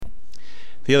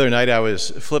The other night I was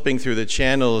flipping through the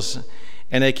channels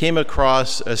and I came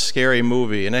across a scary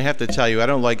movie. And I have to tell you, I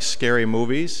don't like scary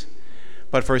movies,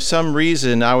 but for some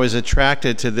reason I was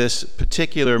attracted to this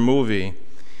particular movie.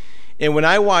 And when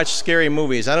I watch scary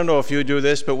movies, I don't know if you do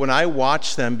this, but when I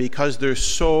watch them, because they're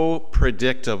so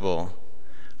predictable,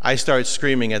 I start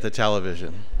screaming at the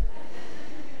television.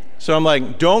 So I'm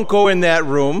like, don't go in that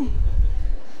room.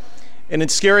 And in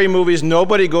scary movies,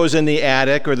 nobody goes in the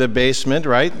attic or the basement,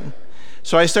 right?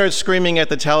 So I start screaming at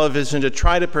the television to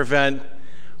try to prevent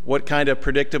what kind of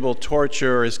predictable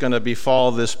torture is going to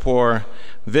befall this poor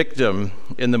victim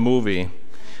in the movie.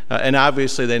 And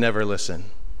obviously they never listen,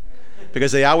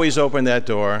 because they always open that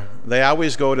door. They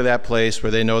always go to that place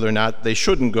where they know they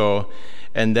shouldn't go,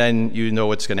 and then you know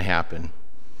what's going to happen.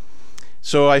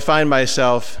 So I find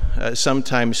myself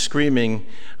sometimes screaming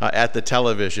at the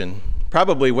television.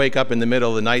 Probably wake up in the middle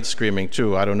of the night screaming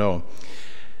too, I don't know.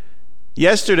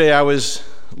 Yesterday I was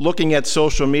looking at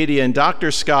social media, and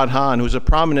Dr. Scott Hahn, who's a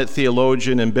prominent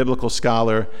theologian and biblical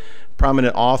scholar,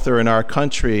 prominent author in our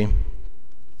country,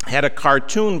 had a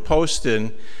cartoon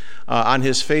posted on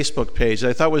his Facebook page that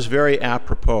I thought was very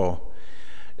apropos.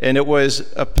 And it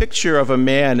was a picture of a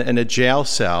man in a jail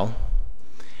cell,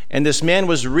 and this man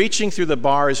was reaching through the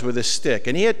bars with a stick,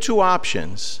 and he had two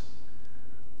options.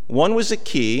 One was a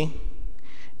key,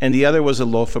 and the other was a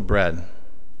loaf of bread.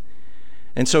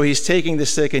 And so he's taking the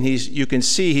stick, and you can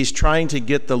see he's trying to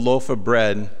get the loaf of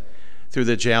bread through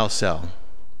the jail cell.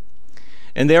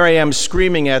 And there I am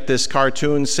screaming at this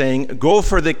cartoon saying, go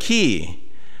for the key.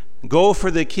 Go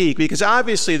for the key. Because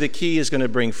obviously the key is going to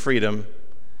bring freedom.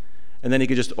 And then he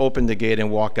could just open the gate and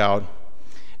walk out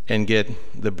and get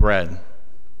the bread.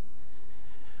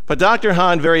 But Dr.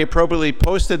 Hahn very appropriately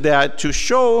posted that to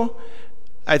show,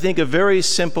 I think, a very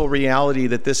simple reality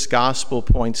that this gospel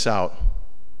points out.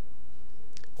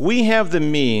 We have the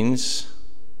means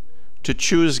to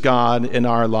choose God in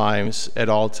our lives at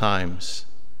all times.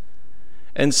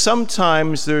 And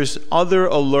sometimes there's other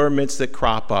allurements that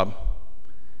crop up.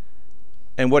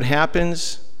 And what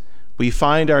happens? We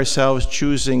find ourselves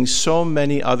choosing so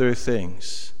many other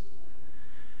things.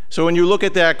 So when you look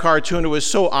at that cartoon, it was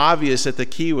so obvious that the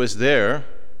key was there,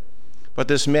 but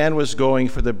this man was going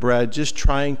for the bread, just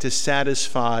trying to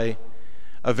satisfy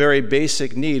a very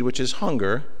basic need, which is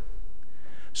hunger.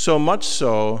 So much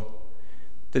so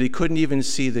that he couldn't even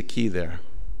see the key there.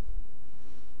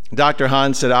 Dr.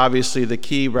 Hahn said, obviously, the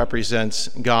key represents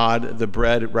God, the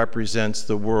bread represents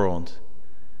the world.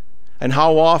 And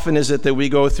how often is it that we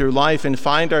go through life and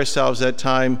find ourselves at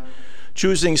times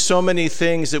choosing so many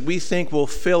things that we think will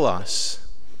fill us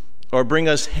or bring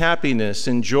us happiness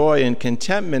and joy and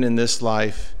contentment in this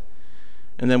life,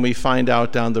 and then we find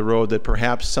out down the road that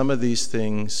perhaps some of these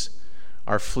things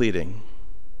are fleeting.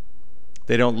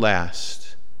 They don't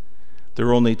last.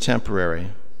 They're only temporary.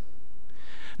 And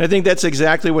I think that's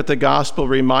exactly what the gospel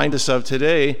reminds us of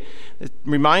today. It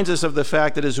reminds us of the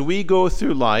fact that as we go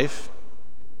through life,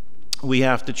 we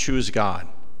have to choose God,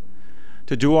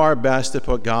 to do our best to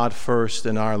put God first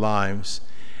in our lives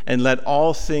and let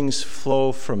all things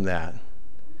flow from that.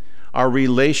 Our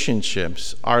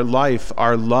relationships, our life,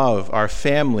 our love, our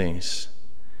families,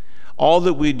 all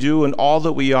that we do and all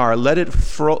that we are, let it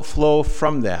flow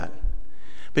from that.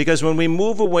 Because when we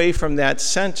move away from that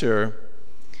center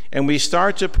and we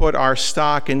start to put our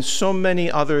stock in so many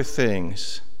other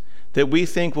things that we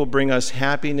think will bring us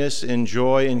happiness and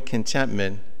joy and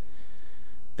contentment,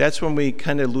 that's when we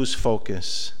kind of lose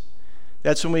focus.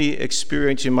 That's when we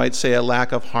experience, you might say, a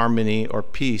lack of harmony or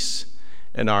peace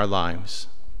in our lives.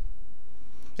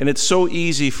 And it's so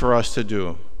easy for us to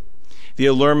do. The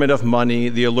allurement of money,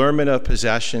 the allurement of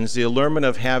possessions, the allurement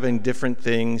of having different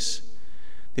things,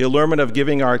 the allurement of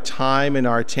giving our time and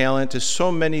our talent to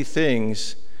so many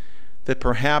things that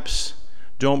perhaps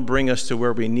don't bring us to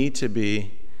where we need to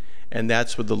be, and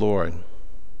that's with the Lord.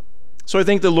 So I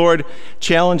think the Lord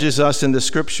challenges us in the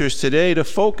scriptures today to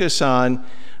focus on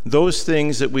those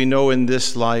things that we know in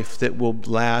this life that will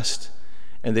last,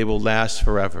 and they will last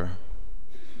forever.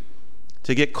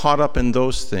 To get caught up in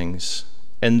those things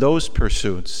and those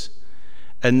pursuits,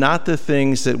 and not the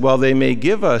things that, while they may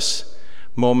give us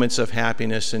moments of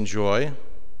happiness and joy,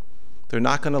 they're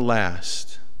not going to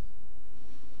last.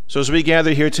 So as we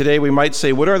gather here today, we might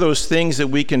say, what are those things that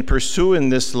we can pursue in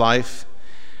this life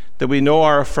that we know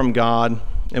are from God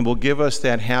and will give us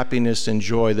that happiness and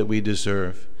joy that we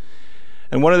deserve?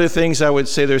 And one of the things I would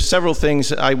say, there's several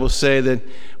things I will say that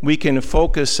we can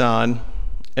focus on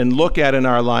and look at in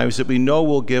our lives that we know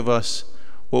will give us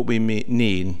what we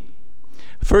need.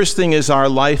 First thing is our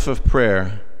life of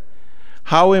prayer.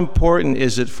 How important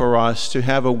is it for us to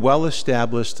have a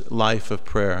well-established life of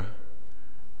prayer?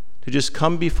 to just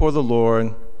come before the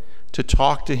Lord, to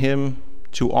talk to him,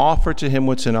 to offer to him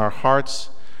what's in our hearts,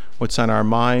 what's on our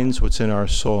minds, what's in our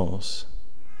souls.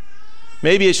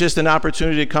 Maybe it's just an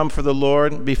opportunity to come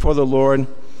before the Lord,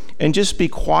 and just be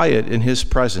quiet in his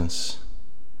presence,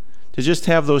 to just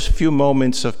have those few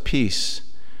moments of peace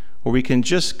where we can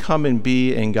just come and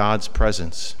be in God's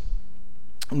presence.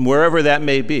 And wherever that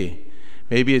may be,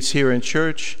 maybe it's here in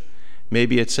church,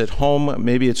 maybe it's at home,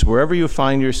 maybe it's wherever you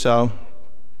find yourself,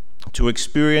 to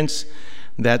experience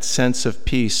that sense of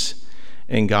peace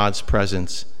in God's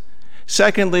presence.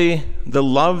 Secondly, the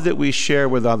love that we share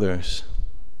with others.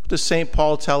 What does St.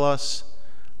 Paul tell us?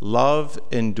 Love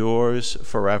endures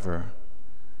forever.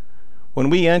 When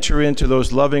we enter into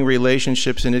those loving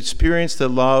relationships and experience the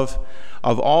love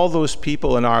of all those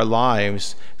people in our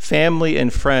lives, family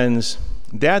and friends,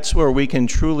 that's where we can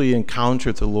truly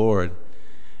encounter the Lord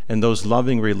in those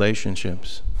loving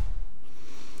relationships.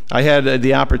 I had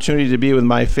the opportunity to be with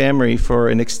my family for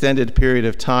an extended period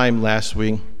of time last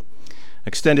week.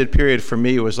 Extended period for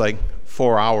me was like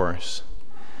 4 hours.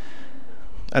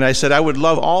 And I said I would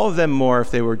love all of them more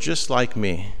if they were just like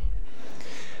me.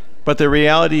 But the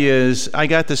reality is I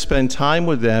got to spend time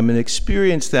with them and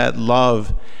experience that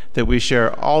love that we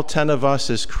share, all 10 of us,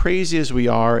 as crazy as we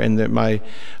are, and that my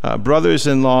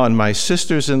brothers-in-law and my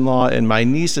sisters-in-law and my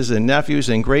nieces and nephews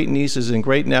and great-nieces and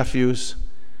great-nephews.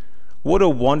 What a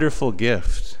wonderful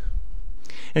gift.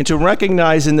 And to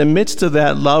recognize in the midst of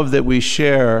that love that we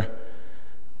share,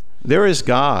 there is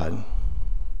God.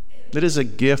 That is a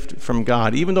gift from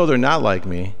God. Even though they're not like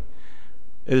me,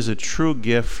 it is a true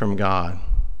gift from God.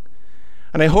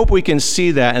 And I hope we can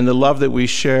see that in the love that we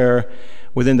share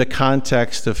within the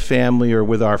context of family or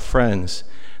with our friends,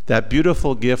 that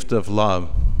beautiful gift of love.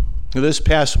 This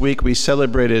past week, we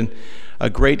celebrated a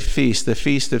great feast, the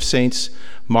feast of Saints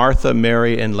Martha,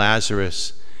 Mary, and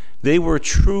Lazarus. They were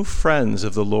true friends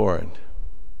of the Lord.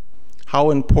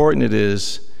 How important it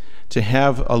is to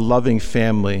have a loving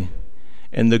family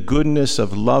and the goodness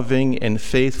of loving and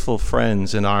faithful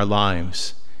friends in our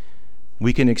lives.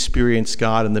 We can experience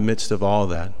God in the midst of all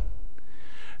that.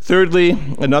 Thirdly,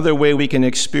 another way we can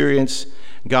experience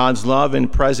God's love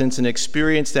and presence and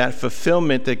experience that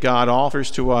fulfillment that God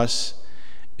offers to us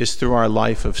is through our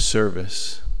life of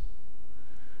service.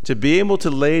 To be able to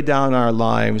lay down our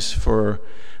lives for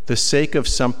the sake of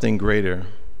something greater,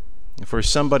 for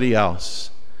somebody else,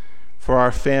 for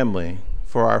our family,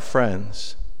 for our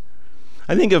friends.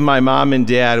 I think of my mom and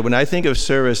dad. When I think of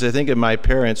service, I think of my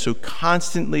parents who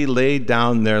constantly laid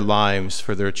down their lives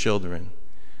for their children,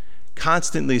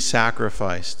 constantly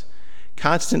sacrificed,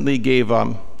 constantly gave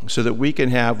up so that we can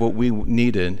have what we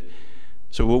needed,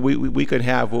 so we could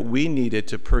have what we needed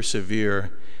to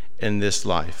persevere in this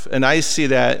life. And I see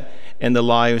that in the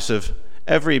lives of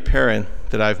every parent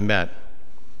that I've met.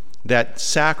 That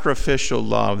sacrificial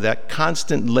love, that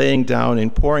constant laying down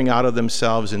and pouring out of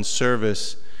themselves in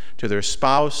service to their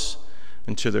spouse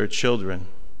and to their children.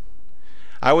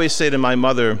 I always say to my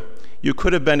mother, you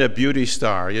could have been a beauty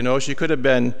star. You know, she could have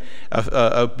been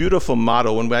a beautiful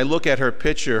model. When I look at her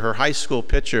picture, her high school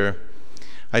picture,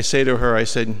 I say to her, I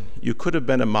said, you could have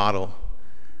been a model.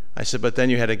 I said, but then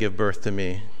you had to give birth to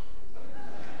me.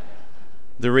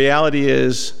 The reality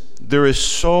is, there is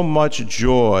so much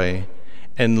joy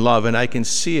and love, and I can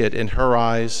see it in her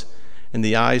eyes, in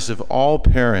the eyes of all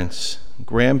parents,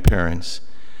 grandparents.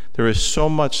 There is so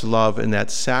much love in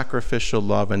that sacrificial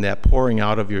love and that pouring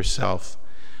out of yourself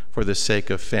for the sake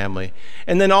of family.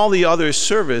 And then all the other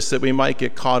service that we might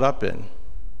get caught up in.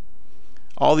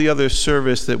 All the other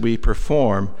service that we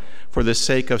perform for the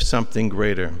sake of something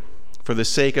greater, for the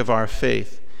sake of our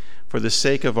faith, for the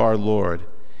sake of our Lord.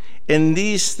 In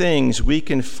these things, we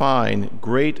can find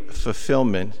great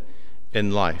fulfillment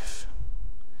in life.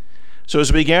 So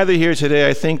as we gather here today,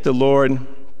 I think the Lord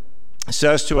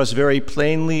says to us very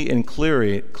plainly and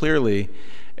clearly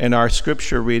in our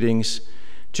scripture readings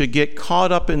to get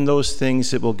caught up in those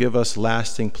things that will give us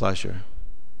lasting pleasure.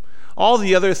 All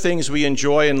the other things we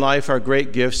enjoy in life are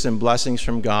great gifts and blessings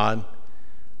from God,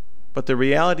 but the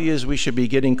reality is we should be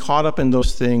getting caught up in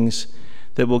those things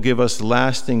that will give us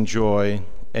lasting joy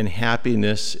and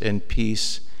happiness and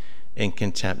peace and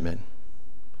contentment.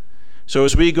 So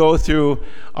as we go through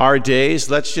our days,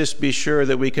 let's just be sure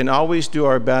that we can always do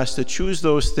our best to choose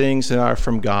those things that are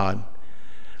from God.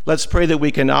 Let's pray that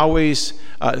we can always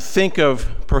think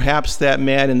of perhaps that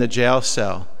man in the jail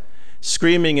cell,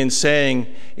 screaming and saying,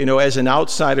 you know, as an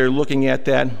outsider looking at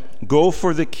that, go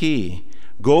for the key,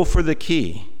 go for the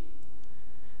key.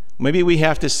 Maybe we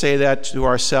have to say that to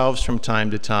ourselves from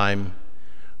time to time.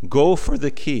 Go for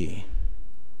the key.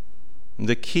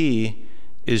 The key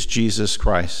is Jesus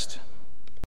Christ.